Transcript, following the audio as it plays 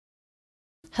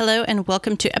Hello and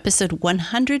welcome to episode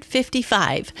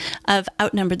 155 of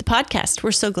Outnumbered the Podcast.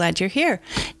 We're so glad you're here.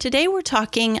 Today we're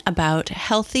talking about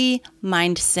healthy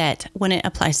mindset when it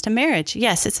applies to marriage.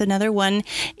 Yes, it's another one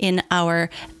in our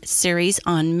series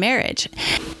on marriage.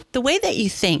 The way that you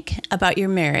think about your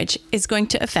marriage is going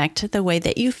to affect the way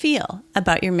that you feel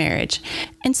about your marriage.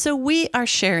 And so we are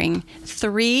sharing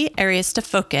 3 areas to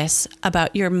focus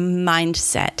about your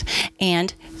mindset.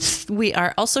 And we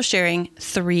are also sharing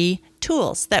 3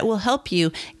 tools that will help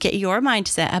you get your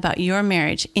mindset about your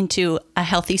marriage into a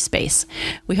healthy space.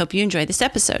 We hope you enjoy this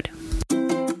episode.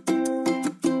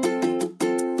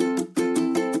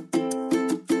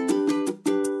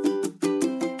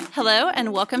 Hello,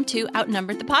 and welcome to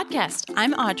Outnumbered the Podcast.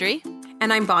 I'm Audrey.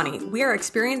 And I'm Bonnie. We are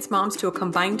experienced moms to a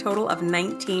combined total of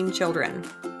 19 children.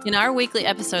 In our weekly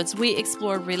episodes, we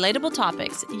explore relatable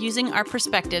topics using our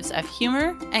perspectives of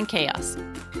humor and chaos.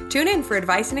 Tune in for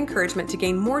advice and encouragement to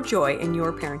gain more joy in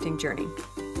your parenting journey.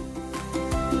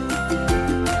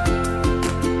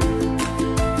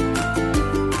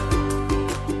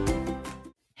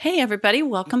 Hey, everybody.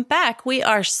 Welcome back. We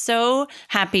are so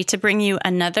happy to bring you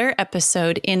another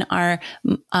episode in our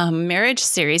marriage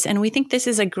series. And we think this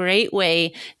is a great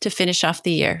way to finish off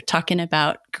the year talking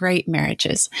about great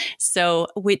marriages. So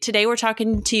today we're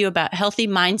talking to you about healthy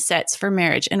mindsets for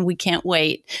marriage. And we can't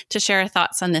wait to share our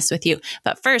thoughts on this with you.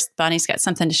 But first, Bonnie's got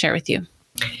something to share with you.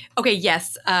 Okay,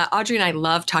 yes. Audrey and I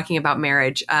love talking about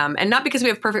marriage. And not because we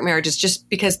have perfect marriages, just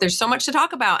because there's so much to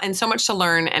talk about and so much to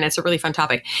learn. And it's a really fun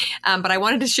topic. But I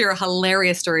wanted to share a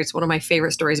hilarious story. It's one of my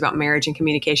favorite stories about marriage and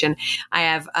communication. I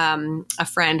have a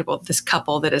friend, this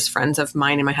couple that is friends of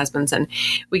mine and my husband's, and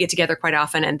we get together quite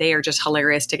often, and they are just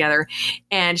hilarious together.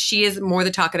 And she is more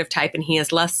the talkative type, and he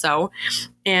is less so.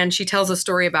 And she tells a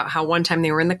story about how one time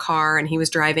they were in the car and he was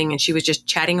driving and she was just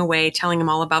chatting away, telling him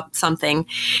all about something.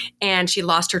 And she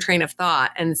lost her train of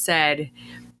thought and said,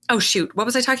 "Oh, shoot, what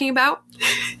was I talking about?"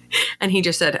 And he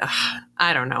just said,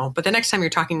 "I don't know. But the next time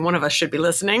you're talking, one of us should be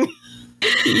listening."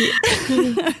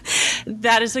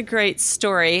 That is a great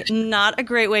story. Not a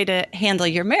great way to handle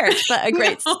your marriage, but a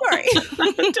great story.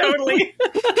 Totally.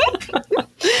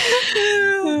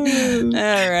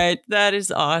 All right. That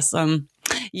is awesome.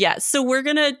 Yeah. So we're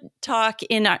going to talk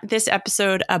in this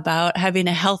episode about having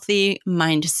a healthy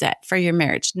mindset for your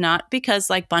marriage. Not because,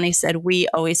 like Bonnie said, we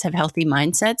always have healthy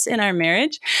mindsets in our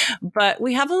marriage, but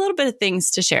we have a little bit of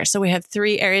things to share. So we have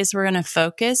 3 areas we're going to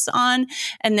focus on,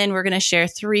 and then we're going to share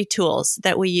 3 tools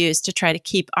that we use to try to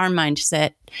keep our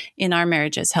mindset in our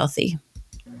marriages healthy.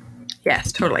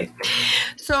 Yes, totally.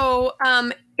 So,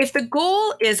 if the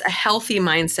goal is a healthy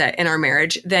mindset in our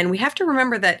marriage, then we have to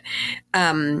remember that,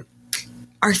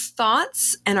 our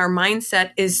thoughts and our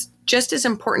mindset is just as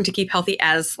important to keep healthy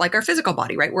as like our physical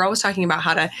body, right? We're always talking about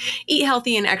how to eat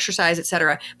healthy and exercise, et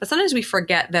cetera. But sometimes we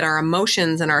forget that our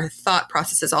emotions and our thought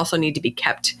processes also need to be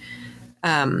kept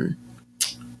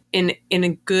in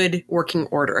a good working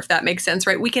order, if that makes sense,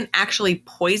 right? We can actually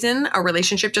poison a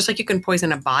relationship just like you can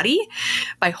poison a body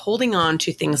by holding on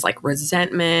to things like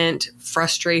resentment,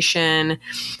 frustration,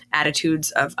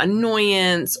 attitudes of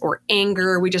annoyance or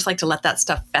anger. We just like to let that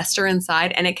stuff fester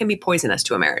inside, and it can be poisonous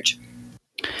to a marriage.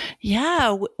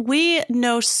 Yeah, we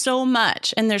know so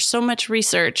much, and there's so much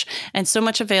research and so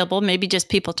much available. Maybe just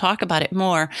people talk about it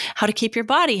more, how to keep your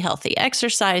body healthy,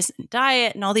 exercise, and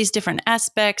diet, and all these different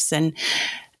aspects.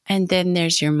 And then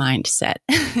there's your mindset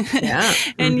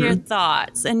and your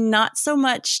thoughts, and not so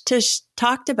much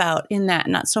talked about in that,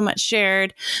 not so much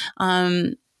shared,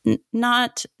 not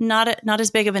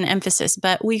as big of an emphasis.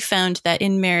 But we found that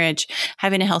in marriage,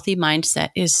 having a healthy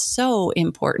mindset is so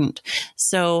important.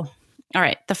 So, all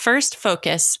right, the first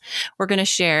focus we're going to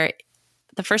share,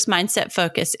 the first mindset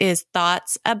focus is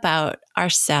thoughts about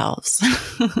ourselves.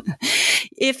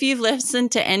 If you've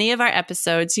listened to any of our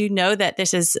episodes, you know that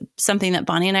this is something that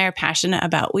Bonnie and I are passionate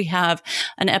about. We have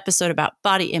an episode about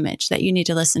body image that you need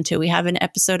to listen to. We have an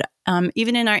episode,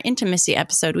 even in our intimacy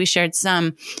episode, we shared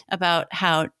some about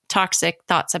how toxic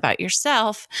thoughts about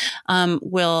yourself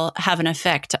will have an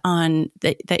effect on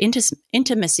the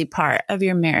intimacy part of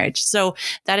your marriage. So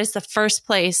that is the first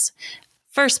place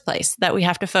that we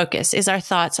have to focus is our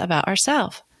thoughts about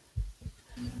ourselves.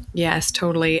 Yes,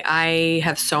 totally. I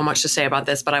have so much to say about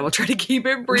this, but I will try to keep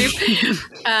it brief.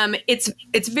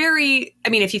 It's very,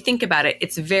 if you think about it,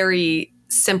 it's very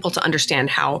simple to understand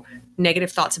how negative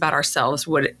thoughts about ourselves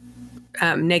would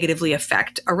negatively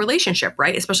affect a relationship,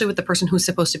 right? Especially with the person who's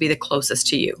supposed to be the closest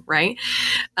to you, right?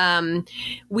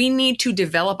 We need to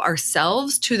develop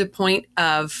ourselves to the point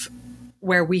of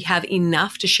where we have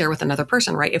enough to share with another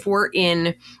person, right? If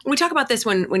we talk about this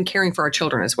when caring for our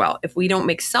children as well. If we don't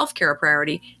make self-care a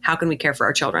priority, how can we care for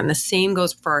our children? The same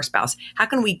goes for our spouse. How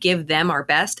can we give them our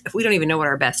best if we don't even know what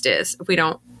our best is, if we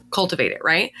don't cultivate it,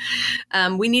 right?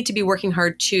 We need to be working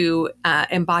hard to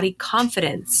embody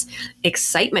confidence,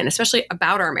 excitement, especially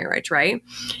about our marriage, right?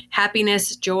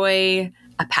 Happiness, joy,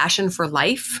 a passion for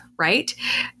life, right?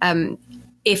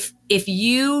 If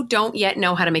you don't yet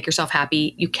know how to make yourself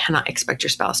happy, you cannot expect your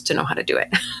spouse to know how to do it.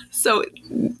 So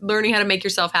learning how to make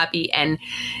yourself happy and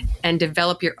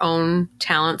develop your own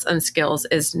talents and skills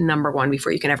is number one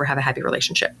before you can ever have a happy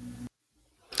relationship.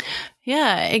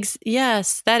 Yeah,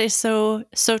 yes, that is so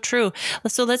true.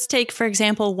 So let's take, for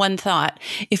example, one thought.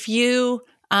 If you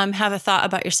have a thought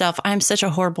about yourself, I'm such a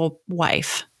horrible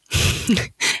wife.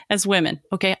 As women,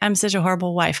 okay, I'm such a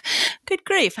horrible wife. Good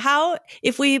grief. How,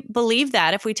 if we believe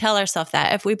that, if we tell ourselves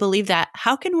that, if we believe that,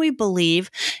 how can we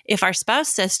believe if our spouse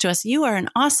says to us, you are an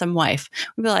awesome wife?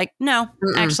 We'd be like, no,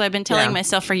 actually, I've been telling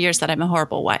myself for years that I'm a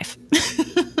horrible wife.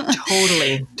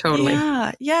 Totally.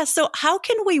 Yeah. So how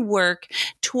can we work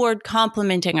toward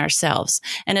complimenting ourselves?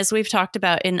 And as we've talked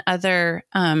about in other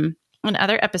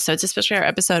episodes, especially our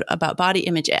episode about body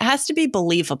image, it has to be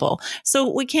believable. So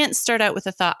we can't start out with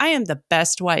the thought, I am the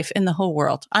best wife in the whole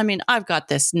world. I mean, I've got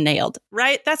this nailed,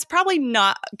 right? That's probably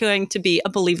not going to be a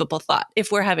believable thought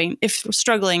if we're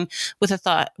struggling with a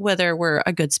thought, whether we're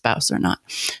a good spouse or not.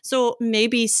 So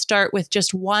maybe start with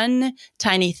just one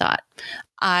tiny thought.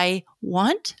 I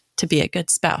want to be a good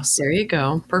spouse. There you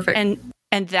go. Perfect.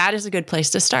 And that is a good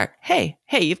place to start. Hey,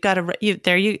 you've got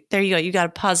there you go. You got a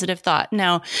positive thought.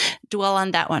 Now dwell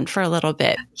on that one for a little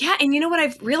bit. Yeah. And you know what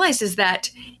I've realized is that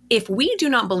if we do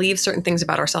not believe certain things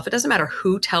about ourselves, it doesn't matter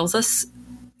who tells us,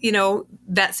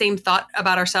 that same thought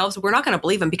about ourselves, we're not going to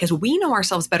believe them because we know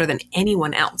ourselves better than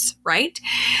anyone else, right?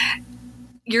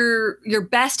 Your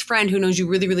best friend who knows you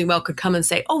really, really well could come and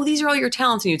say, oh, these are all your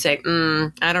talents. And you'd say,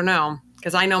 I don't know,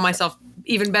 because I know myself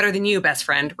even better than you, best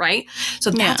friend, right? So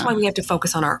that's why we have to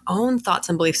focus on our own thoughts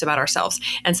and beliefs about ourselves.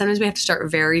 And sometimes we have to start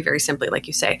very, very simply, like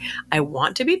you say, I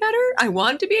want to be better. I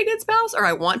want to be a good spouse, or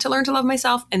I want to learn to love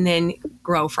myself, and then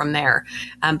grow from there.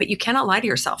 But you cannot lie to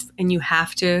yourself, and you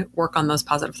have to work on those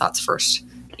positive thoughts first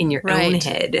in your own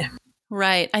head.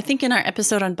 Right. I think in our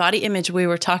episode on body image, we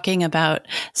were talking about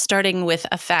starting with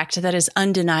a fact that is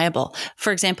undeniable.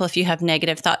 For example, if you have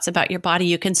negative thoughts about your body,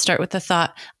 you can start with the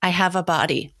thought, I have a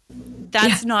body.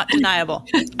 That's not deniable.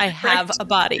 I have a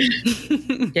body.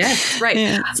 Yes, right.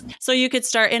 Yeah. So you could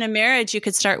start in a marriage. You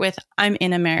could start with, I'm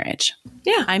in a marriage.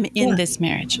 Yeah. I'm in this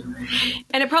marriage.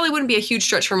 And it probably wouldn't be a huge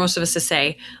stretch for most of us to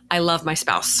say, I love my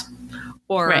spouse,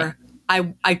 or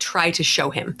I try to show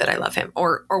him that I love him,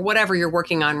 or whatever you're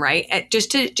working on, right?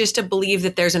 Just to believe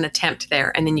that there's an attempt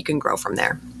there, and then you can grow from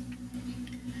there.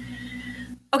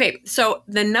 Okay, so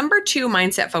the number 2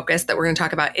 mindset focus that we're going to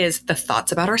talk about is the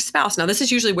thoughts about our spouse. Now, this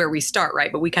is usually where we start, right?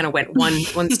 But we kind of went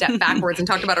one step backwards and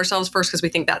talked about ourselves first because we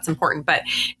think that's important. But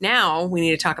now we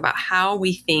need to talk about how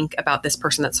we think about this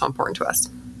person that's so important to us.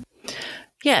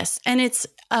 Yes. And it's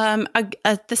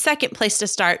the second place to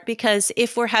start, because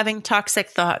if we're having toxic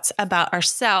thoughts about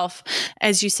ourselves,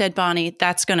 as you said, Bonnie,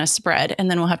 that's going to spread, and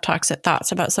then we'll have toxic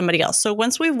thoughts about somebody else. So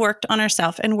once we've worked on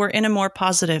ourselves and we're in a more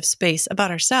positive space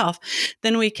about ourselves,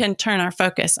 then we can turn our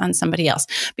focus on somebody else.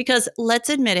 Because let's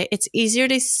admit it, it's easier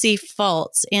to see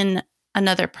faults in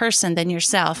another person than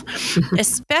yourself,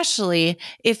 especially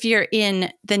if you're in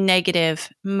the negative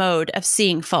mode of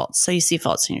seeing faults. So you see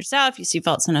faults in yourself, you see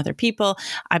faults in other people.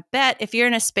 I bet if you're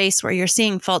in a space where you're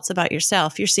seeing faults about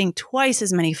yourself, you're seeing twice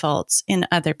as many faults in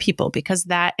other people, because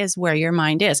that is where your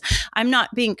mind is. I'm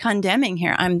not being condemning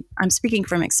here. I'm speaking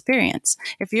from experience.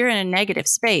 If you're in a negative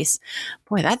space,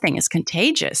 boy, that thing is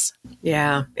contagious.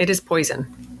 Yeah, it is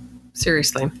poison.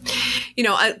 Seriously.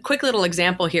 A quick little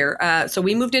example here. So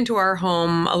we moved into our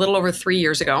home a little over 3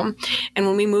 years ago. And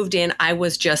when we moved in, I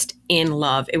was just in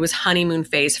love. It was honeymoon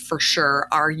phase for sure.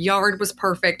 Our yard was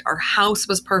perfect. Our house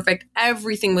was perfect.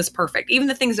 Everything was perfect. Even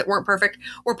the things that weren't perfect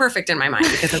were perfect in my mind,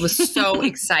 because I was so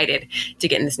excited to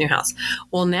get in this new house.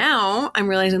 Well, now I'm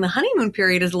realizing the honeymoon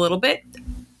period is a little bit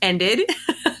ended.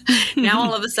 Now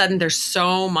all of a sudden there's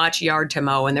so much yard to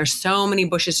mow, and there's so many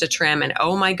bushes to trim, and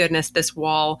oh my goodness, this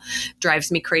wall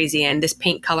drives me crazy, and this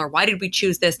paint color, why did we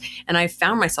choose this? And I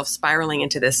found myself spiraling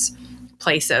into this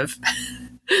place of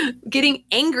getting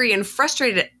angry and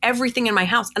frustrated at everything in my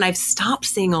house. And I've stopped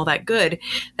seeing all that good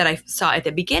that I saw at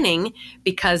the beginning,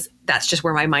 because that's just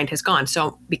where my mind has gone.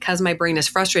 So because my brain is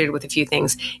frustrated with a few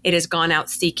things, it has gone out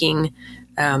seeking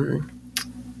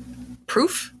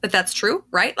proof that that's true,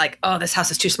 right? Like, oh, this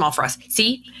house is too small for us.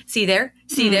 See there,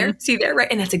 right?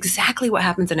 And that's exactly what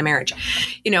happens in a marriage.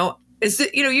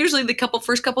 Usually the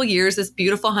first couple years, this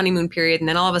beautiful honeymoon period, and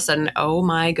then all of a sudden, oh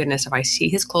my goodness, if I see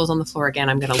his clothes on the floor again,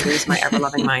 I'm going to lose my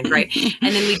ever-loving mind, right?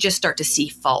 And then we just start to see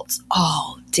faults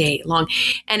all day long.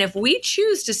 And if we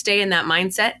choose to stay in that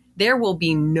mindset, there will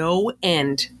be no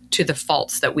end to the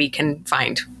faults that we can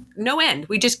find. No end.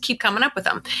 We just keep coming up with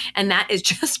them. And that is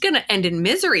just going to end in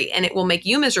misery, and it will make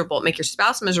you miserable, make your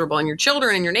spouse miserable, and your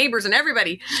children and your neighbors and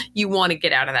everybody. You want to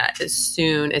get out of that as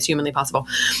soon as humanly possible.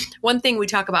 One thing we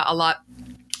talk about a lot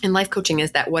in life coaching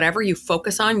is that whatever you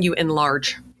focus on, you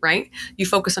enlarge, right? You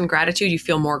focus on gratitude, you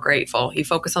feel more grateful. You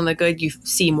focus on the good, you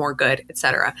see more good,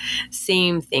 etc.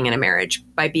 Same thing in a marriage.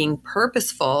 By being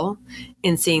purposeful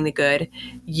in seeing the good,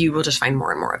 you will just find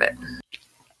more and more of it.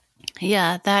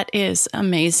 Yeah, that is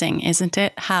amazing, isn't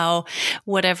it? How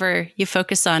whatever you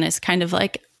focus on is kind of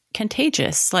like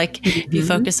contagious. Like if you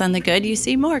focus on the good, you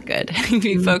see more good. If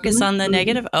you focus on the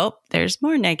negative, oh, there's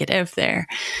more negative there.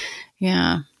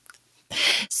 Yeah.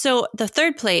 So the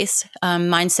third place,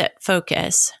 mindset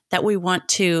focus that we want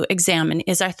to examine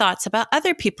is our thoughts about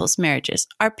other people's marriages,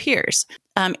 our peers,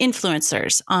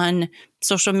 influencers on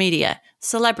social media,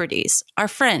 celebrities, our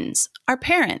friends, our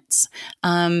parents.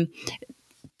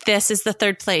 This is the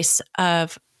third place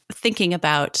of thinking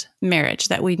about marriage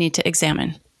that we need to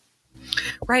examine.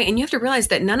 Right. And you have to realize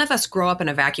that none of us grow up in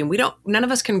a vacuum. None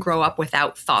of us can grow up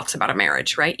without thoughts about a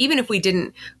marriage, right? Even if we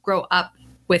didn't grow up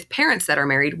with parents that are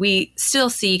married, we still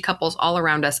see couples all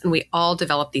around us, and we all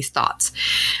develop these thoughts.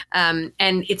 And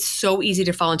it's so easy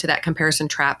to fall into that comparison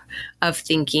trap of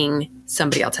thinking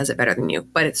somebody else has it better than you.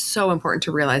 But it's so important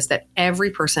to realize that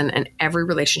every person and every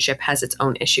relationship has its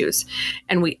own issues.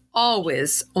 And we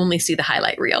always only see the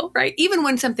highlight reel, right? Even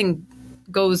when something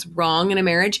goes wrong in a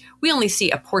marriage, we only see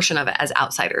a portion of it as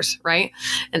outsiders, right?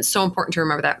 And it's so important to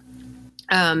remember that.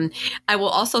 I will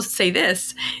also say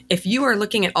this: if you are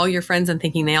looking at all your friends and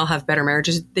thinking they all have better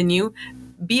marriages than you,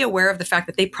 be aware of the fact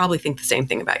that they probably think the same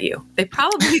thing about you. They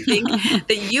probably think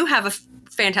that you have a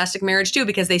fantastic marriage too,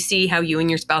 because they see how you and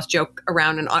your spouse joke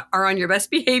around and are on your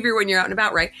best behavior when you're out and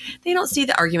about, right? They don't see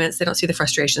the arguments. They don't see the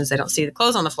frustrations. They don't see the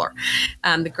clothes on the floor.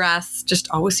 The grass just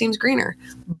always seems greener.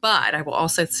 But I will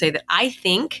also say that I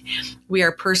think we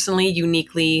are personally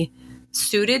uniquely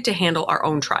suited to handle our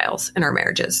own trials in our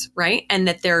marriages, right? And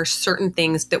that there are certain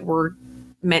things that we're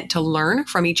meant to learn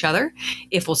from each other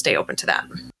if we'll stay open to that.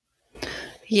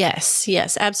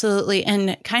 Yes, absolutely.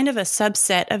 And kind of a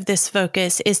subset of this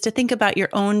focus is to think about your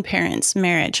own parents'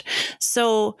 marriage.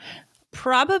 So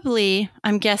probably,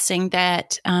 I'm guessing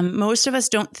that most of us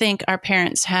don't think our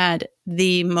parents had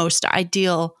the most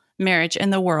ideal marriage in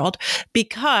the world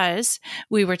because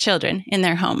we were children in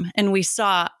their home and we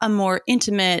saw a more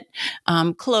intimate,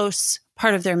 close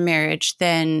part of their marriage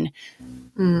than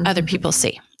other people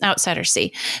see, outsiders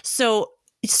see. So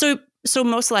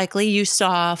most likely you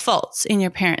saw faults in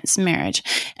your parents' marriage.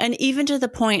 And even to the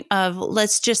point of,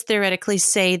 let's just theoretically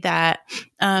say that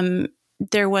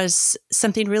there was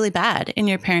something really bad in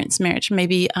your parents' marriage,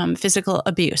 maybe physical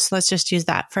abuse. Let's just use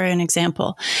that for an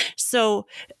example. So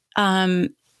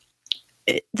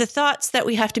the thoughts that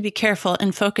we have to be careful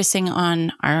in focusing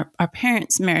on our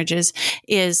parents' marriages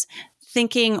is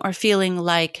thinking or feeling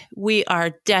like we are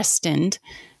destined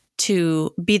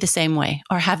to be the same way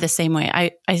or have the same way.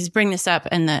 I bring this up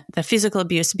in the physical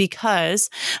abuse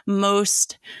because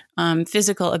most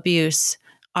physical abusers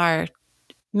are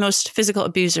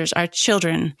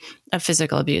children of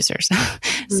physical abusers.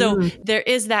 So there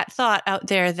is that thought out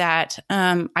there that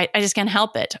I just can't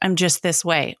help it. I'm just this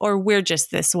way, or we're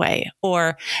just this way,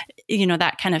 or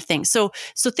that kind of thing. So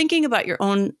thinking about your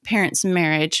own parents'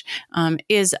 marriage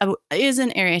is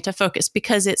an area to focus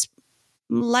because it's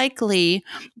likely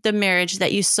the marriage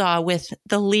that you saw with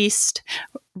the least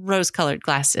rose-colored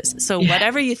glasses. So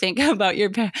whatever you think about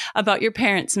your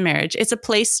parents' marriage, it's a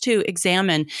place to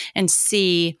examine and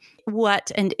see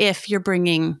what and if you're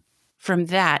bringing from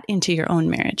that into your own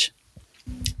marriage.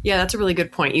 Yeah, that's a really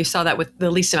good point. You saw that with the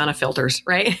least amount of filters,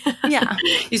 right? Yeah.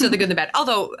 You saw the good and the bad.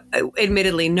 Although,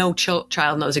 admittedly, no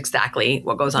child knows exactly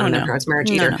what goes on in their parents'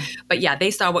 marriage either. No. But yeah, they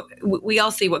saw we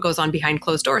all see what goes on behind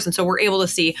closed doors. And so we're able to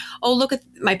see, oh, look at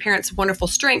my parents' wonderful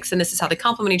strengths, and this is how they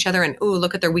complement each other. And, oh,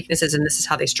 look at their weaknesses, and this is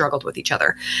how they struggled with each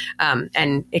other.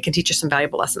 And it can teach us some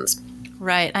valuable lessons.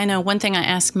 Right. I know one thing I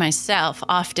ask myself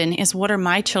often is, what are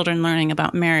my children learning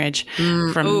about marriage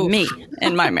from me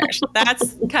and my marriage?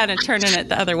 That's kind of turning it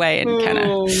the other way and kind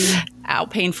of ow,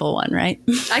 painful one, right?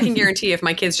 I can guarantee if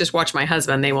my kids just watch my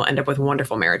husband, they will end up with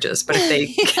wonderful marriages. But if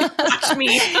they watch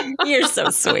me, you're so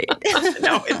sweet.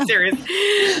 No, it's serious.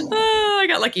 Oh, I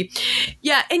got lucky.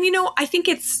 Yeah. And, I think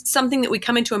it's something that we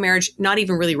come into a marriage not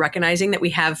even really recognizing that we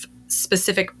have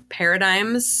specific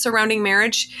paradigms surrounding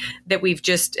marriage that we've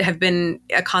just have been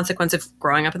a consequence of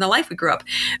growing up in the life we grew up.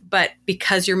 But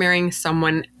because you're marrying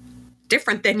someone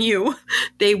different than you,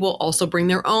 they will also bring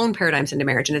their own paradigms into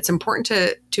marriage. And it's important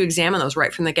to examine those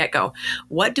right from the get-go.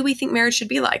 What do we think marriage should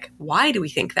be like? Why do we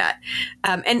think that?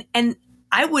 And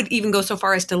I would even go so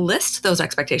far as to list those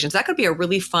expectations. That could be a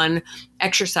really fun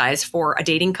exercise for a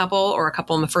dating couple or a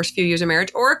couple in the first few years of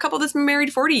marriage or a couple that's been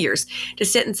married 40 years to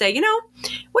sit and say,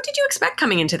 what did you expect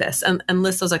coming into this? And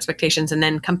list those expectations and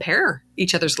then compare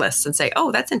each other's lists and say,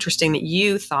 oh, that's interesting that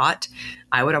you thought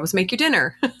I would always make you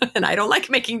dinner and I don't like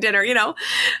making dinner,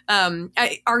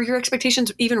 Are your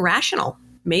expectations even rational?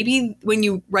 Maybe when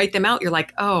you write them out, you're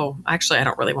like, oh, actually, I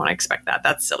don't really want to expect that.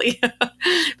 That's silly.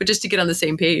 But just to get on the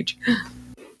same page.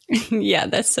 Yeah,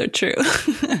 that's so true.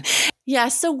 Yeah.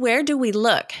 So where do we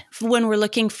look when we're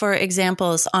looking for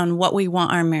examples on what we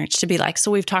want our marriage to be like?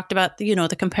 So we've talked about,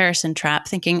 the comparison trap,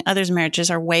 thinking others' marriages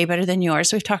are way better than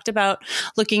yours. We've talked about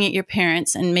looking at your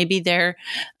parents and maybe their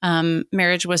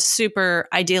marriage was super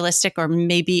idealistic, or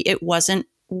maybe it wasn't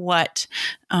what,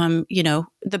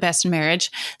 the best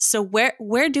marriage. So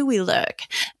where do we look,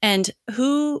 and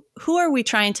who are we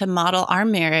trying to model our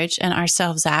marriage and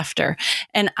ourselves after?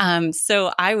 And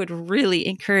so I would really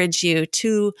encourage you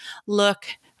to look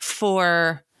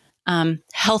for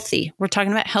healthy. We're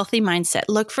talking about healthy mindset.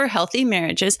 Look for healthy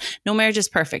marriages. No marriage is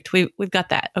perfect. We've got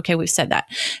that. Okay, we've said that.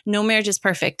 No marriage is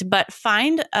perfect, but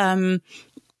find a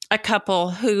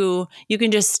couple who you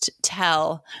can just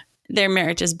tell their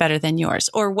marriage is better than yours,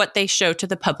 or what they show to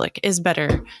the public is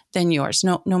better than yours.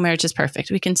 No marriage is perfect.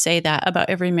 We can say that about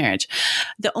every marriage.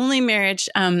 The only marriage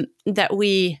that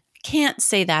we can't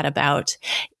say that about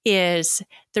is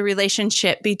the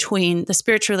relationship between the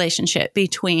spiritual relationship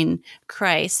between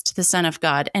Christ, the Son of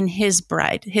God, and his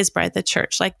bride, the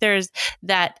church. Like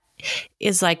that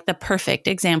is like the perfect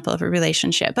example of a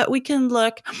relationship. But we can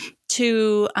look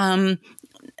to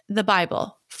the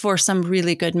Bible for some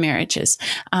really good marriages.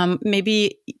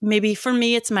 Maybe for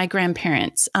me, it's my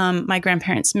grandparents. My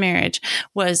grandparents' marriage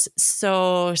was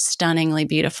so stunningly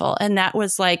beautiful. And that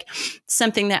was like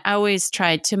something that I always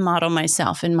tried to model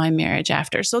myself in my marriage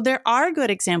after. So there are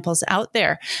good examples out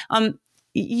there.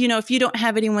 If you don't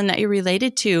have anyone that you're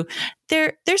related to,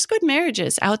 there's good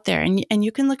marriages out there, and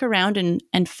you can look around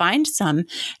and find some.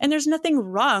 And there's nothing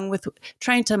wrong with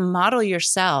trying to model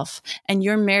yourself and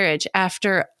your marriage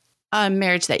after a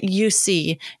marriage that you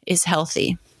see is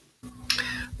healthy.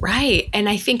 Right. And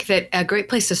I think that a great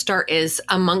place to start is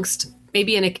amongst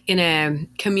maybe in a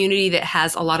community that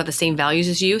has a lot of the same values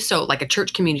as you. So like a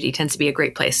church community tends to be a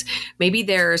great place. Maybe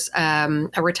there's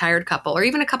a retired couple, or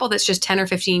even a couple that's just 10 or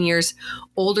 15 years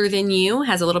older than you,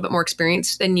 has a little bit more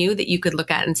experience than you, that you could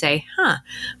look at and say,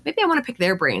 maybe I want to pick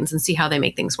their brains and see how they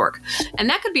make things work. And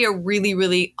that could be a really,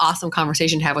 really awesome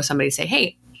conversation to have with somebody. Say,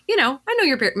 hey, I know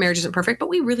your marriage isn't perfect, but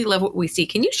we really love what we see.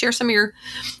 Can you share some of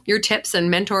your tips and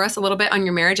mentor us a little bit on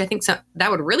your marriage? I think that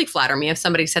would really flatter me if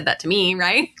somebody said that to me,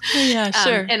 right? Yeah,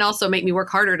 sure. And also make me work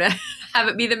harder to have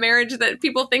it be the marriage that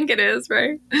people think it is,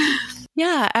 right?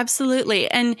 Yeah,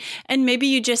 absolutely. And maybe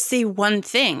you just see one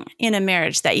thing in a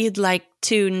marriage that you'd like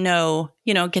to know,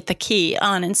 get the key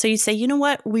on. And so you say, you know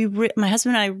what? My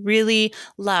husband and I really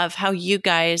love how you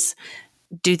guys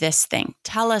do this thing.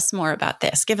 Tell us more about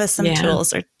this. Give us some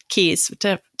tools or keys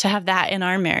to have that in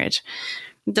our marriage.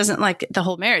 It doesn't like the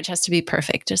whole marriage has to be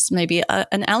perfect, just maybe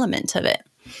an element of it.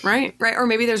 Right. Or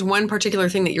maybe there's one particular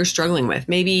thing that you're struggling with.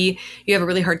 Maybe you have a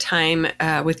really hard time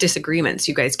with disagreements.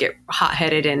 You guys get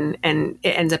hot-headed and it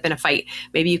ends up in a fight.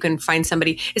 Maybe you can find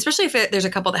somebody, especially if there's a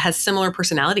couple that has similar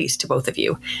personalities to both of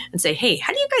you, and say, hey,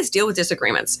 how do you guys deal with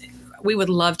disagreements? We would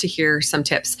love to hear some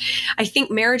tips. I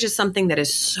think marriage is something that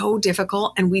is so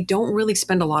difficult, and we don't really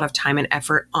spend a lot of time and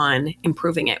effort on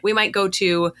improving it. We might go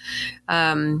to,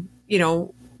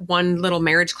 one little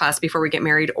marriage class before we get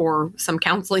married, or some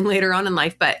counseling later on in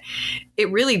life, but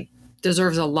it really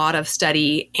deserves a lot of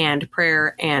study and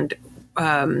prayer and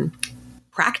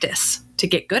practice to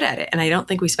get good at it. And I don't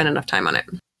think we spend enough time on it.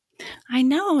 I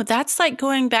know. That's like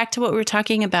going back to what we were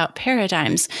talking about,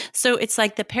 paradigms. So it's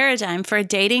like the paradigm for a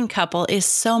dating couple is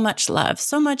so much love,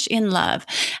 so much in love.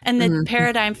 And the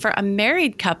paradigm for a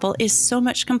married couple is so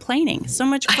much complaining, so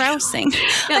much grousing.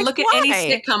 Yeah, look at any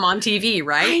sitcom on TV,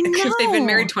 right? If they've been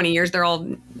married 20 years, they're all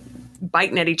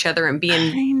biting at each other and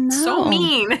being so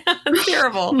mean. It's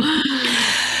terrible.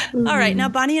 All right. Now,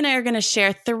 Bonnie and I are going to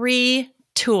share 3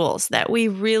 tools that we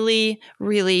really,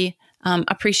 really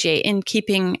appreciate in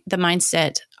keeping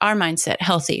our mindset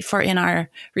healthy for in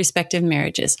our respective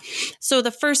marriages. So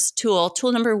the first tool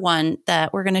number 1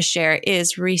 that we're going to share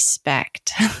is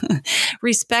respect.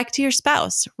 Respect your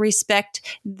spouse, respect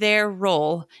their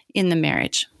role in the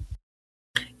marriage.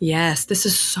 Yes, this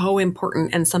is so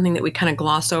important and something that we kind of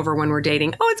gloss over when we're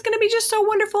dating. Oh, it's going to be just so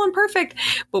wonderful and perfect.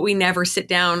 But we never sit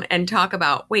down and talk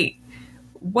about, wait,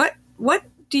 what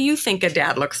do you think a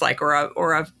dad looks like, or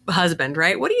a husband,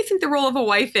 right? What do you think the role of a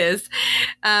wife is?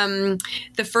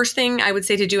 The first thing I would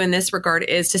say to do in this regard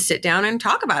is to sit down and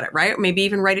talk about it, right? Maybe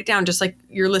even write it down, just like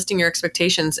you're listing your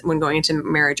expectations when going into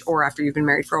marriage or after you've been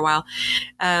married for a while.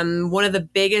 One of the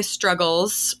biggest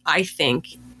struggles, I think,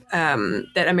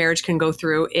 that a marriage can go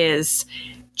through is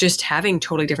just having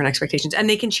totally different expectations, and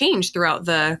they can change throughout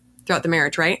the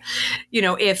marriage, right? You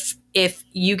know, if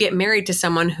you get married to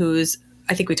someone who's,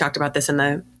 I think we talked about this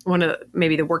in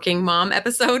maybe the working mom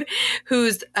episode,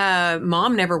 whose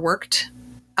mom never worked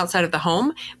outside of the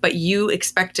home, but you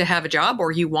expect to have a job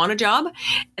or you want a job,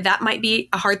 that might be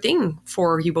a hard thing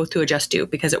for you both to adjust to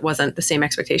because it wasn't the same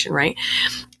expectation, right?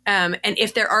 And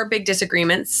if there are big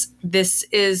disagreements, this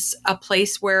is a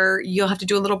place where you'll have to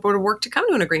do a little bit of work to come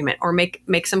to an agreement or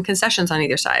make some concessions on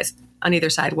either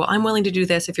side. Well, I'm willing to do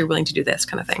this if you're willing to do this,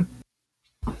 kind of thing.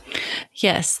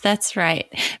 Yes, that's right.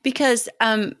 Because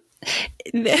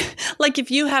like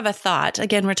if you have a thought,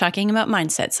 again, we're talking about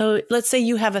mindset. So let's say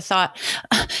you have a thought,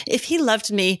 if he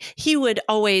loved me, he would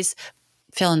always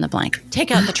fill in the blank, take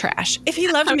out the trash. If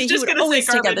he loved me, he would always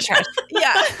take out the trash.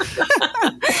 Yeah.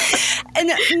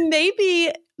 And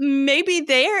maybe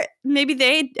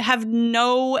they have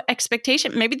no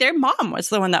expectation. Maybe their mom was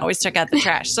the one that always took out the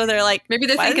trash. So they're like, maybe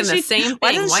they're thinking the same thing.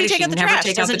 Why doesn't she take out the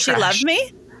trash? Doesn't she love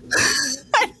me?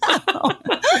 I know.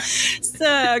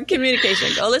 So communication.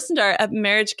 Go listen to our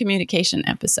marriage communication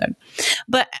episode.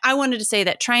 But I wanted to say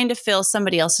that trying to fill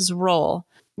somebody else's role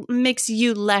makes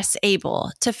you less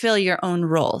able to fill your own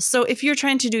role. So if you're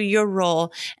trying to do your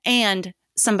role and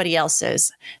somebody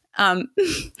else's,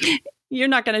 you're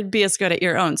not going to be as good at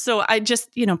your own. So I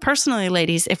just, personally,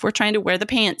 ladies, if we're trying to wear the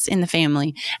pants in the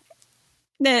family,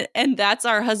 and that's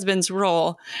our husband's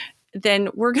role, then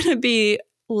we're going to be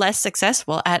less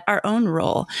successful at our own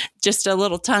role. Just a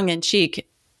little tongue-in-cheek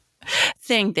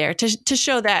thing there to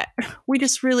show that we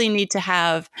just really need to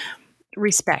have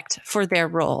respect for their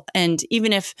role. And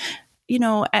even if,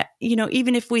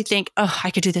 even if we think, oh, I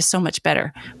could do this so much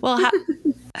better. Well,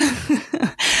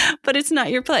 but it's not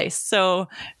your place. So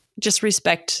just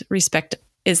respect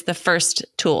is the first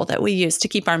tool that we use to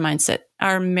keep our mindset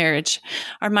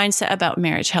about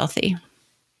marriage healthy.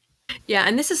 Yeah.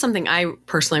 And this is something I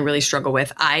personally really struggle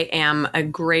with. I am a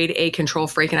grade A control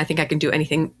freak, and I think I can do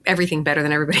everything better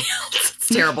than everybody else. It's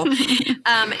terrible.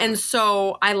 And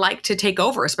so I like to take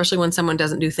over, especially when someone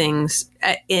doesn't do things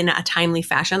in a timely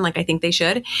fashion, like I think they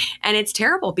should. And it's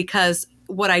terrible because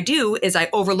what I do is I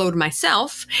overload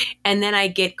myself, and then I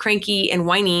get cranky and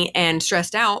whiny and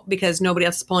stressed out because nobody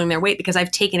else is pulling their weight because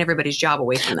I've taken everybody's job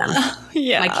away from them.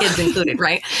 Yeah. My kids included,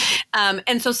 right?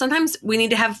 And so sometimes we need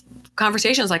to have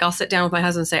conversations. Like I'll sit down with my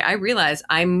husband and say, I realize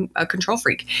I'm a control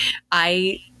freak.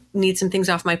 I need some things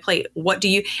off my plate. What do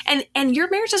you, and your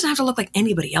marriage doesn't have to look like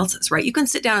anybody else's, right? You can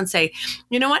sit down and say,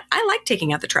 you know what? I like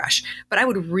taking out the trash, but I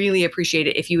would really appreciate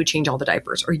it if you would change all the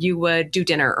diapers or you would do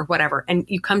dinner or whatever. And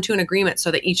you come to an agreement so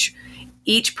that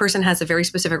each person has a very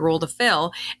specific role to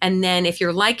fill. And then if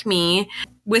you're like me,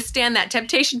 withstand that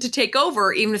temptation to take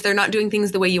over, even if they're not doing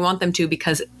things the way you want them to,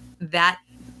 because that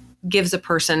gives a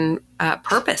person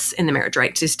purpose in the marriage,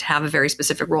 right? Just to have a very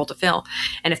specific role to fill.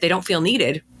 And if they don't feel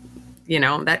needed,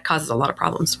 that causes a lot of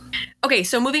problems. Okay,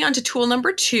 so moving on to tool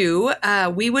number 2,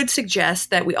 we would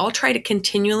suggest that we all try to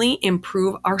continually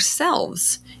improve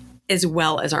ourselves as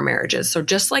well as our marriages. So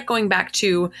just like going back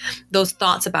to those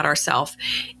thoughts about ourselves,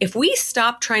 if we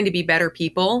stop trying to be better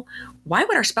people, why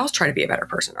would our spouse try to be a better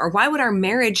person? Or why would our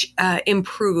marriage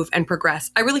improve and progress?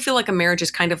 I really feel like a marriage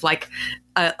is kind of like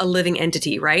a living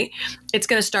entity, right? It's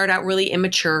going to start out really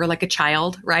immature, like a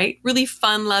child, right? Really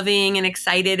fun-loving and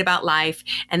excited about life.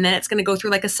 And then it's going to go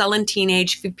through like a sullen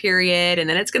teenage period. And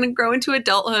then it's going to grow into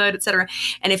adulthood, et cetera.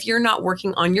 And if you're not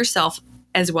working on yourself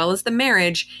as well as the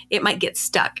marriage, it might get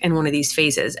stuck in one of these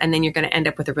phases. And then you're going to end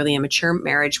up with a really immature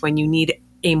marriage when you need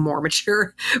a more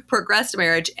mature, progressed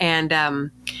marriage. And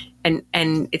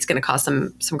it's going to cause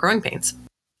some growing pains.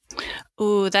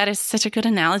 Oh, that is such a good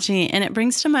analogy. And it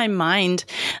brings to my mind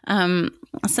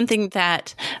something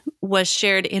that was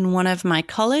shared in one of my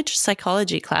college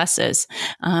psychology classes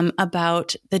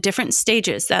about the different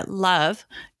stages that love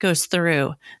goes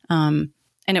through.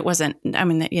 And it wasn't, I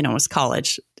mean, it was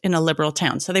college in a liberal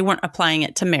town. So they weren't applying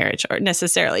it to marriage or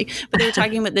necessarily, but they were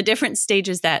talking about the different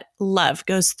stages that love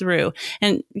goes through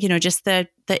and, just the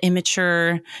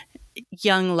immature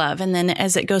young love. And then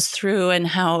as it goes through and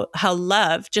how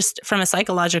love, just from a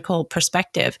psychological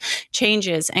perspective,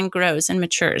 changes and grows and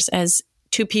matures as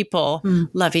two people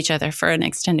love each other for an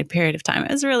extended period of time.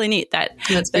 It was really neat. That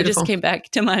just came back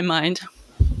to my mind.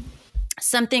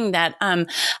 Something that,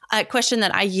 a question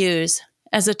that I use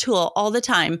as a tool all the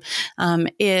time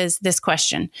is this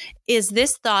question. Is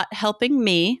this thought helping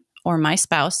me or my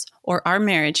spouse or our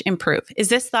marriage improve? Is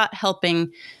this thought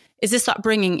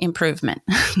bringing improvement?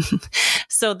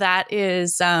 So that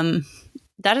is a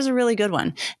really good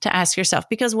one to ask yourself,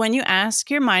 because when you ask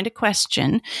your mind a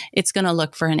question, it's going to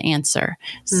look for an answer.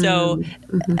 So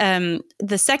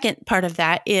the second part of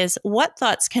that is, what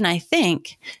thoughts can I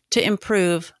think to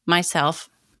improve myself,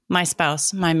 my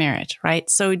spouse, my marriage, right?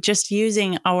 So just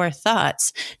using our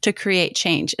thoughts to create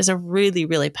change is a really,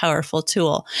 really powerful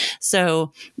tool.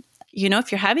 So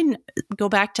if you're go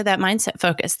back to that mindset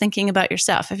focus, thinking about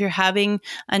yourself. If you're having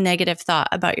a negative thought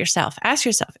about yourself, ask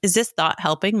yourself, is this thought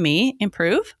helping me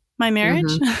improve my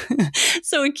marriage?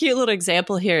 So a cute little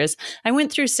example here is I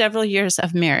went through several years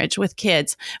of marriage with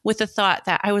kids with the thought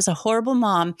that I was a horrible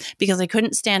mom because I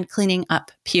couldn't stand cleaning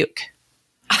up puke.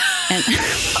 And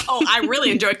oh, I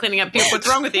really enjoy cleaning up puke. What's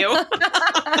wrong with you?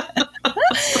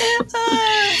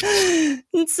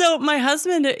 And so my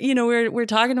husband, we're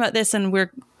talking about this and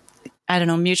we're, I don't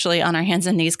know, mutually on our hands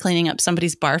and knees cleaning up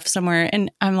somebody's barf somewhere. And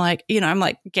I'm like,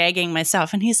 gagging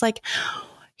myself. And he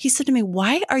said to me,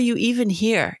 why are you even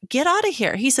here? Get out of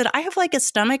here. He said, I have like a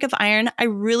stomach of iron. I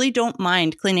really don't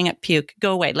mind cleaning up puke.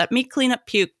 Go away. Let me clean up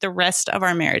puke the rest of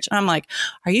our marriage. And I'm like,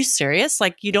 are you serious?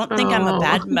 Like, you don't think I'm a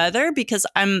bad mother because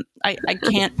I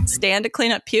can't stand to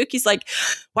clean up puke? He's like,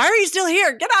 why are you still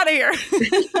here? Get out of here.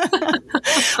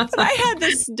 But I had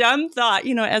this dumb thought,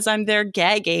 as I'm there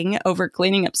gagging over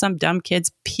cleaning up some dumb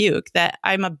kid's puke, that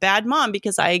I'm a bad mom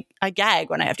because I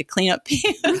gag when I have to clean up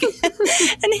puke.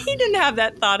 And he didn't have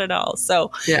that thought at all.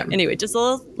 So anyway, just a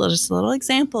little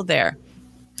example there.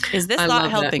 Is this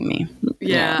thought helping me?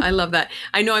 Yeah, I love that.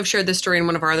 I know I've shared this story in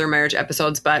one of our other marriage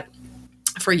episodes, but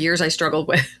for years I struggled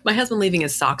with my husband leaving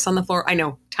his socks on the floor. I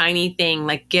know, tiny thing,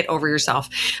 like get over yourself.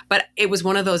 But it was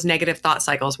one of those negative thought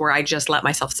cycles where I just let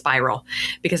myself spiral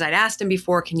because I'd asked him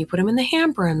before, can you put him in the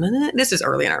hamper? And this is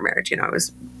early in our marriage. I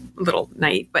was a little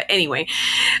naive. But anyway,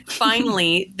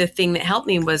 finally, the thing that helped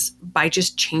me was by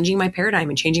just changing my paradigm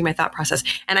and changing my thought process.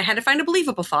 And I had to find a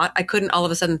believable thought. I couldn't all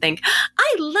of a sudden think,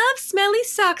 I love smelly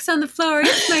socks on the floor.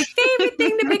 It's my favorite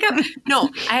thing to pick up. No,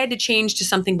 I had to change to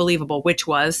something believable, which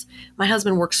was my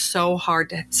husband works so hard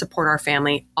to support our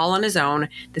family all on his own,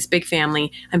 this big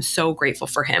family. I'm so grateful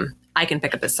for him. I can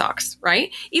pick up his socks,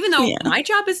 right? Even though my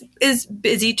job is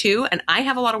busy too, and I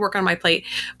have a lot of work on my plate,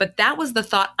 but that was the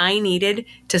thought I needed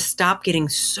to stop getting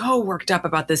so worked up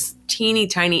about this teeny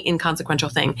tiny inconsequential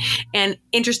thing. And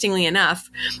interestingly enough,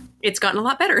 it's gotten a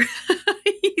lot better.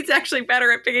 He's actually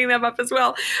better at picking them up as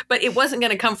well. But it wasn't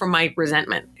going to come from my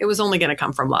resentment. It was only going to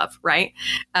come from love, right?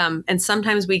 And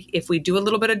sometimes if we do a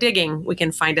little bit of digging, we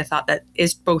can find a thought that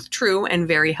is both true and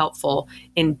very helpful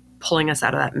in pulling us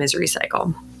out of that misery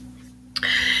cycle.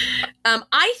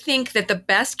 I think that the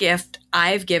best gift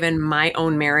I've given my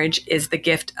own marriage is the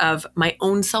gift of my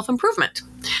own self-improvement.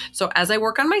 So as I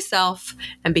work on myself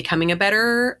and becoming a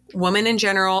better woman in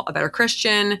general, a better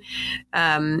Christian,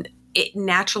 it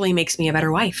naturally makes me a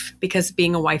better wife because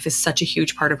being a wife is such a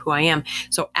huge part of who I am.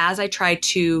 So as I try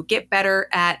to get better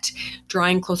at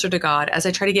drawing closer to God, as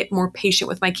I try to get more patient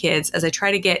with my kids, as I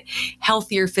try to get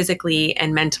healthier physically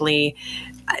and mentally,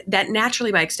 that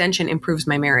naturally by extension improves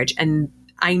my marriage. And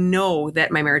I know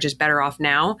that my marriage is better off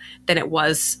now than it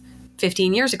was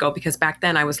 15 years ago because back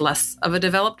then I was less of a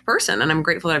developed person, and I'm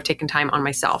grateful that I've taken time on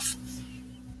myself.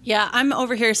 Yeah, I'm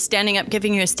over here standing up,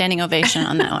 giving you a standing ovation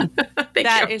on that one.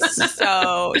 That is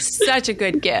such a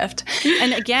good gift.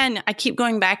 And again, I keep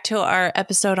going back to our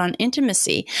episode on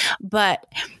intimacy, but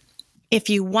if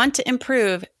you want to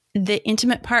improve the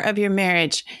intimate part of your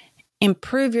marriage,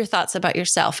 improve your thoughts about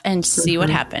yourself and see what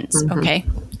happens. Okay.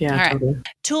 Yeah. All right. Totally.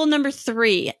 Tool number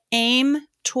 3, aim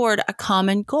toward a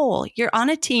common goal. You're on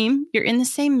a team. You're in the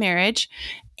same marriage.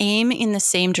 Aim in the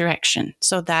same direction.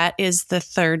 So that is the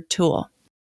third tool.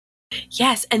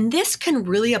 Yes. And this can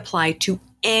really apply to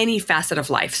any facet of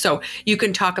life. So you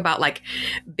can talk about like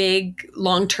big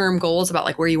long-term goals about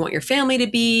like where you want your family to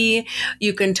be.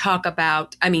 You can talk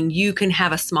about, you can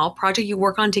have a small project you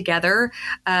work on together.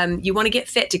 You want to get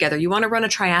fit together. You want to run a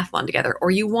triathlon together,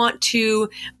 or you want to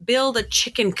build a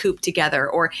chicken coop together,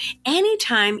 or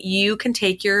anytime you can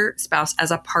take your spouse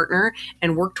as a partner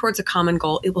and work towards a common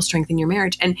goal, it will strengthen your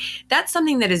marriage. And that's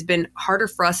something that has been harder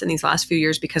for us in these last few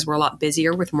years because we're a lot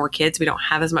busier with more kids. We don't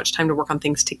have as much time to work on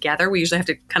things together. We usually have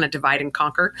to kind of divide and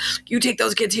conquer. You take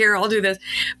those kids here, I'll do this.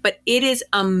 But it is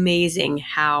amazing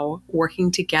how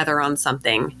working together on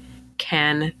something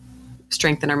can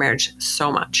strengthen our marriage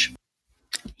so much.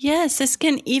 Yes, this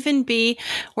can even be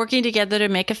working together to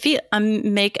make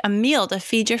a meal to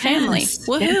feed your family. Yes,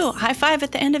 Woohoo! yes. High five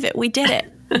at the end of it. We did it.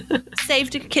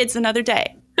 Saved your kids another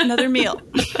day, another meal.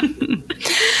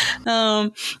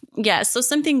 So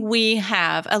something we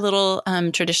have, a little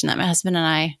tradition that my husband and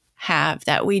I have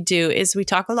that we do is we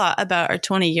talk a lot about our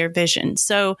 20-year vision.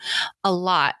 So a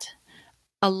lot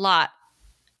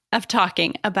of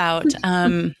talking about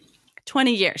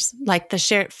 20 years, like the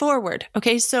shared forward.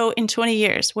 Okay, so in 20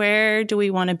 years, where do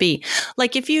we want to be?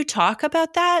 Like if you talk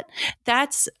about that,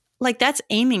 that's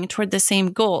aiming toward the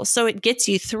same goal. So it gets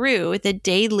you through the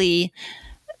daily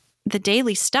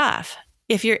stuff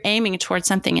if you're aiming towards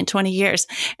something in 20 years.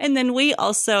 And then we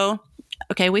also,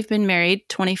 we've been married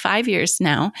 25 years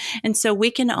now. And so we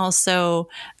can also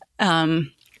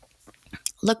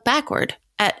look backward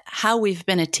at how we've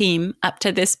been a team up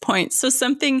to this point. So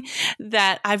something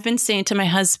that I've been saying to my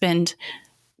husband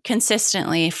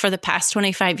consistently for the past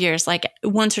 25 years, like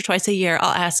once or twice a year,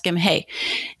 I'll ask him, hey,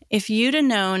 if you'd have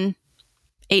known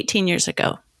 18 years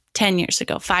ago, 10 years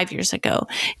ago, 5 years ago,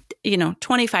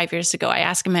 25 years ago, I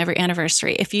ask him every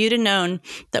anniversary, if you'd have known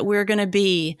that we're going to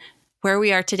be where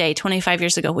we are today, 25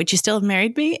 years ago, would you still have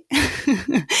married me?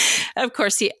 Of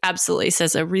course, he absolutely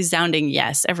says a resounding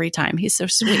yes every time. He's so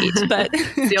sweet, but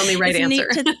the only right answer.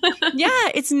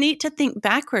 It's neat to think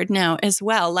backward now as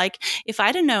well. Like if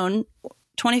I'd have known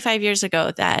 25 years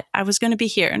ago that I was going to be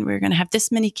here and we were going to have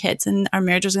this many kids and our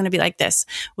marriage was going to be like this,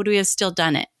 would we have still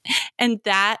done it? And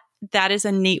that is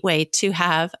a neat way to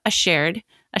have a shared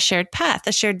path,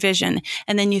 a shared vision.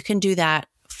 And then you can do that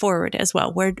forward as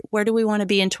well. Where do we want to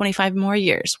be in 25 more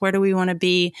years? Where do we want to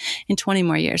be in 20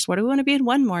 more years? Where do we want to be in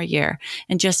 1 more year?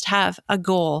 And just have a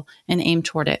goal and aim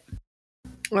toward it.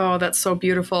 Oh, that's so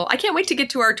beautiful. I can't wait to get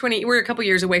to our we're a couple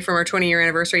years away from our 20-year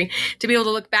anniversary to be able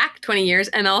to look back 20 years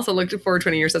and also look forward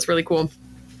 20 years. That's really cool.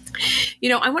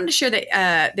 I wanted to share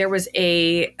that there was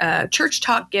a church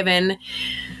talk given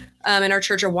in our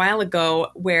church a while ago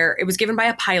where it was given by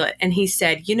a pilot. And he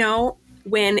said,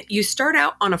 when you start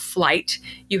out on a flight,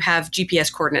 you have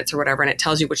GPS coordinates or whatever, and it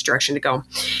tells you which direction to go.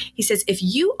 He says, if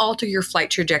you alter your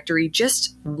flight trajectory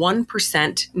just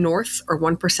 1% north or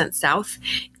 1% south,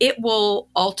 it will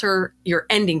alter your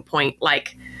ending point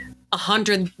like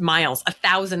 100 miles,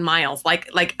 1,000 miles, like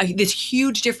this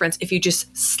huge difference if you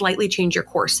just slightly change your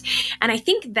course. And I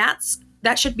think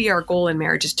that should be our goal in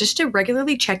marriage, is just to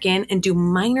regularly check in and do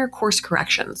minor course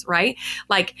corrections, right?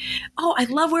 Like, oh, I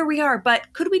love where we are,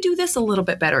 but could we do this a little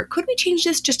bit better? Could we change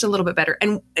this just a little bit better?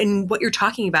 And what you're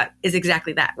talking about is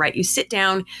exactly that, right? You sit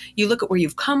down, you look at where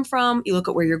you've come from, you look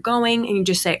at where you're going, and you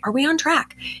just say, are we on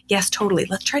track? Yes, totally.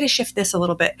 Let's try to shift this a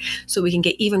little bit so we can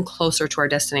get even closer to our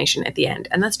destination at the end.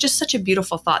 And that's just such a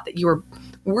beautiful thought that you are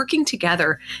working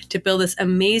together to build this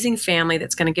amazing family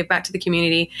that's going to give back to the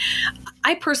community.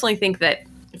 I personally think that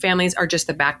families are just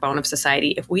the backbone of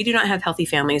society. If we do not have healthy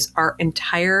families, our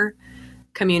entire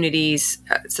communities,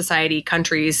 society,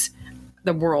 countries,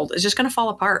 the world is just going to fall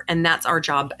apart. And that's our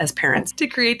job as parents, to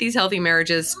create these healthy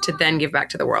marriages to then give back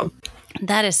to the world.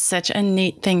 That is such a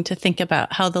neat thing to think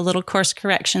about, how the little course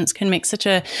corrections can make such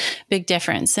a big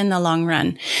difference in the long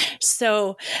run.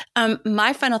 So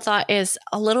my final thought is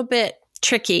a little bit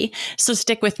tricky, so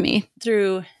stick with me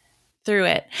through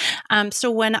it. So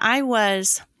when I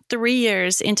was 3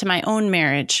 years into my own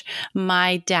marriage,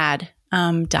 my dad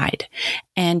died.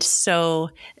 And so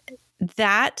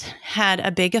that had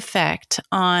a big effect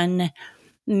on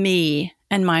me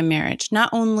and my marriage. Not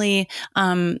only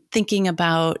thinking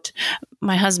about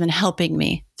my husband helping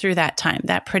me through that time,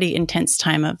 that pretty intense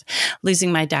time of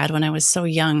losing my dad when I was so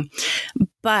young,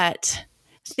 but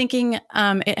thinking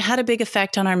it had a big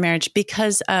effect on our marriage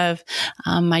because of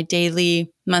my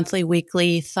daily, monthly,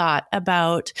 weekly thought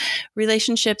about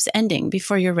relationships ending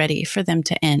before you're ready for them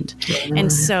to end. Mm-hmm.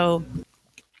 And so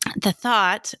the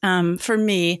thought for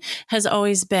me has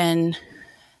always been,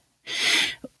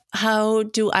 how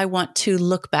do I want to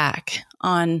look back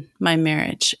on my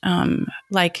marriage?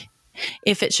 Like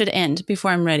if it should end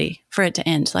before I'm ready for it to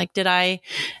end, like did I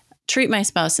treat my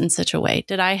spouse in such a way?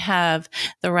 Did I have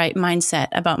the right mindset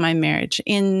about my marriage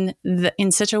in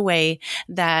such a way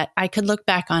that I could look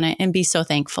back on it and be so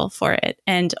thankful for it?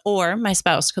 Or my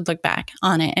spouse could look back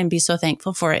on it and be so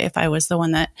thankful for it if I was the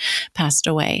one that passed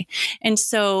away. And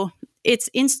so it's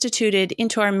instituted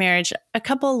into our marriage a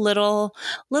couple little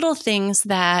things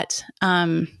that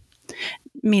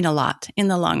mean a lot in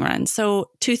the long run.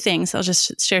 So 2 things, I'll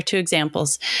just share 2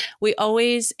 examples. We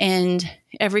always end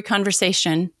every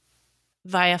conversation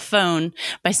via phone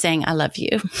by saying, I love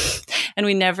you. And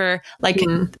we never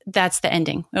that's the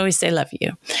ending. We always say, love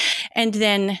you. And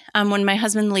then when my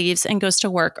husband leaves and goes to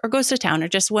work or goes to town, or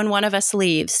just when one of us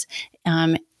leaves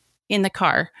in the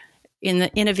car,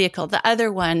 in a vehicle, the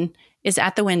other one is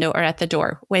at the window or at the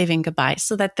door waving goodbye,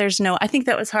 so that I think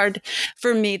that was hard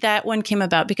for me. That one came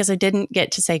about because I didn't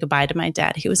get to say goodbye to my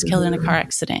dad. He was killed in a car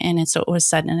accident. And so it was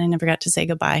sudden and I never got to say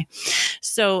goodbye.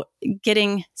 So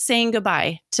saying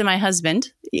goodbye to my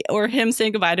husband or him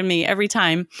saying goodbye to me every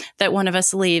time that one of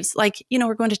us leaves,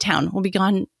 we're going to town. We'll be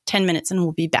gone 10 minutes and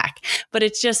we'll be back. But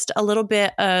it's just a little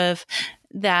bit of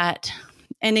that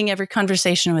ending every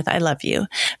conversation with, I love you,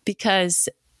 because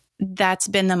that's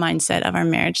been the mindset of our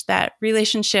marriage, that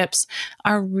relationships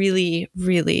are really,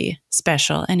 really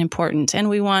special and important. And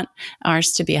we want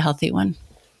ours to be a healthy one.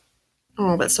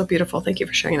 Oh, that's so beautiful. Thank you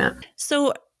for sharing that.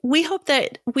 So we hope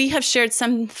that we have shared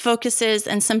some focuses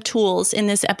and some tools in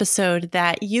this episode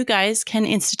that you guys can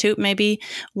institute. Maybe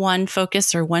one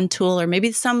focus or one tool, or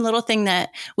maybe some little thing that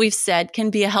we've said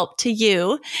can be a help to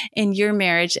you in your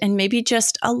marriage, and maybe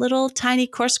just a little tiny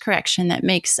course correction that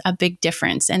makes a big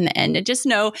difference in the end. And just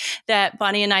know that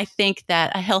Bonnie and I think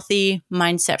that a healthy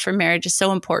mindset for marriage is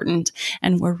so important,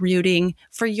 and we're rooting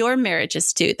for your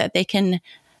marriages too, that they can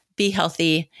be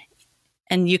healthy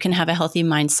and you can have a healthy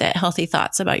mindset, healthy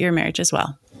thoughts about your marriage as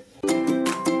well.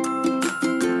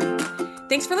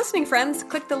 Thanks for listening, friends.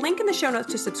 Click the link in the show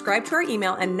notes to subscribe to our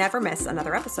email and never miss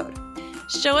another episode.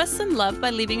 Show us some love by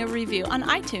leaving a review on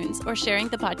iTunes or sharing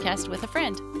the podcast with a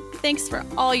friend. Thanks for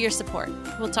all your support.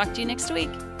 We'll talk to you next week.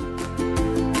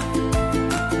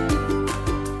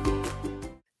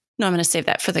 No, I'm going to save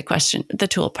that for the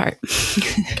tool part.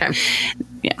 Okay.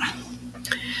 Yeah.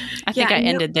 I think I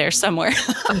ended there somewhere.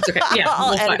 It's okay. Yeah,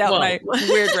 I'll edit out my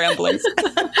weird ramblings.